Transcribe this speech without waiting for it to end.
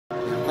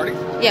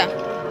Yeah.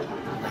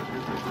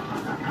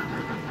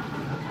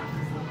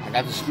 I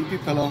got the sleepy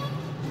pillow.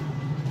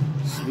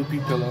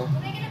 Sleepy pillow.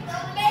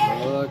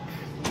 Look,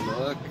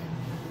 look.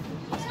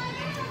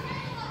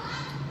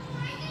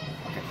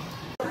 Okay.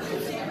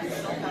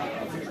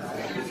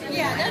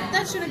 Yeah,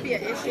 that shouldn't be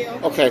an issue.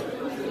 Okay.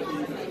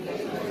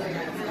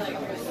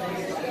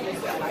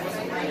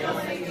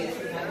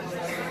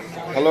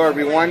 Hello,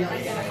 everyone.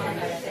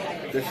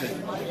 This is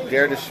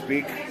Dare to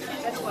Speak,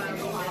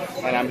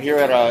 and I'm here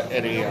at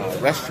a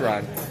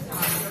restaurant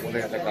where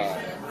they have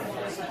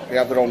they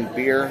have their own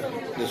beer,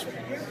 this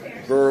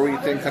brewery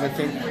thing kind of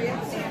thing.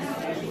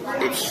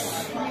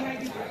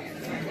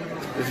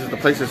 This is the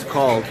place it's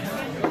called.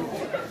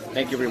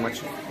 Thank you very much.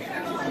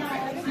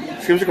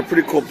 Seems like a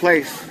pretty cool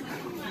place.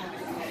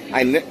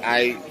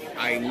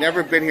 I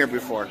never been here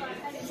before,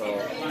 so.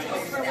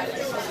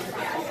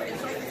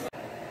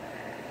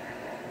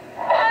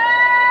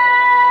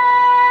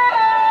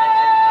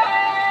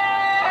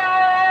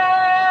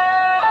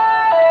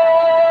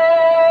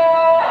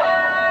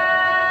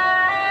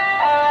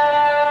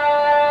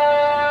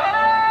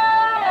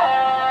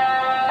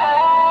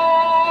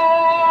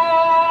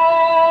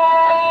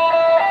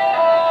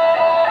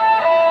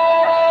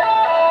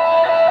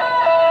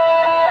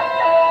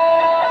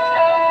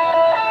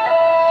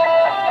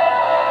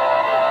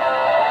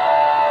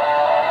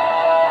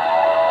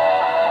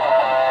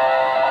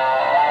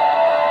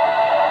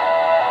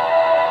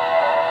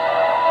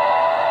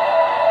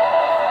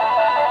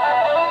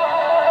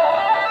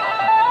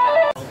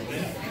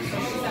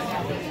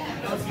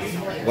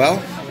 Well,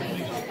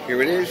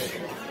 here it is.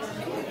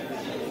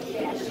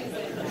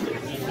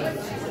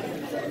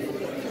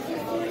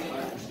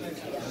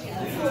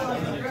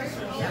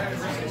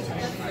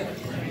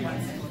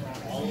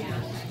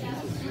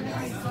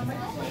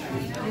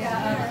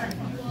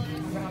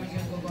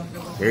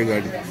 Very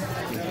good.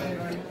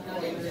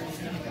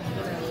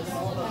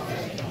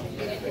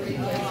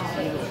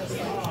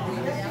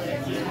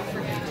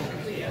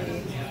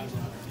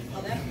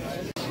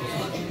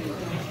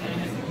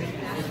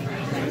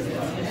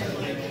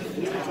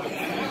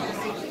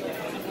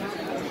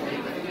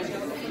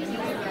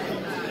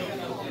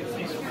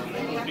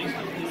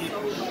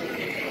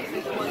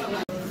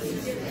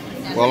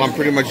 Well, I'm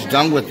pretty much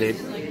done with it.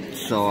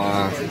 So,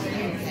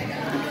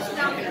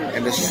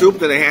 and the soup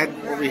that I had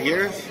over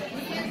here,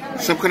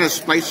 some kind of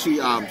spicy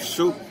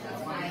soup,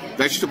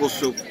 vegetable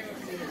soup,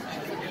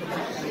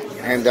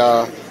 and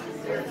I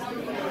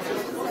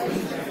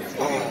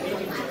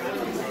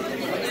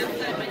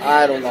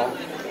don't know.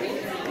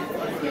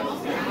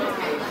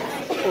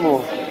 Oh.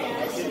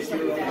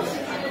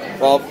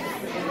 Well,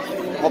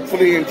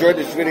 hopefully you enjoyed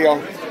this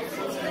video.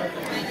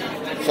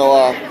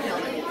 So,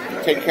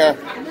 take care.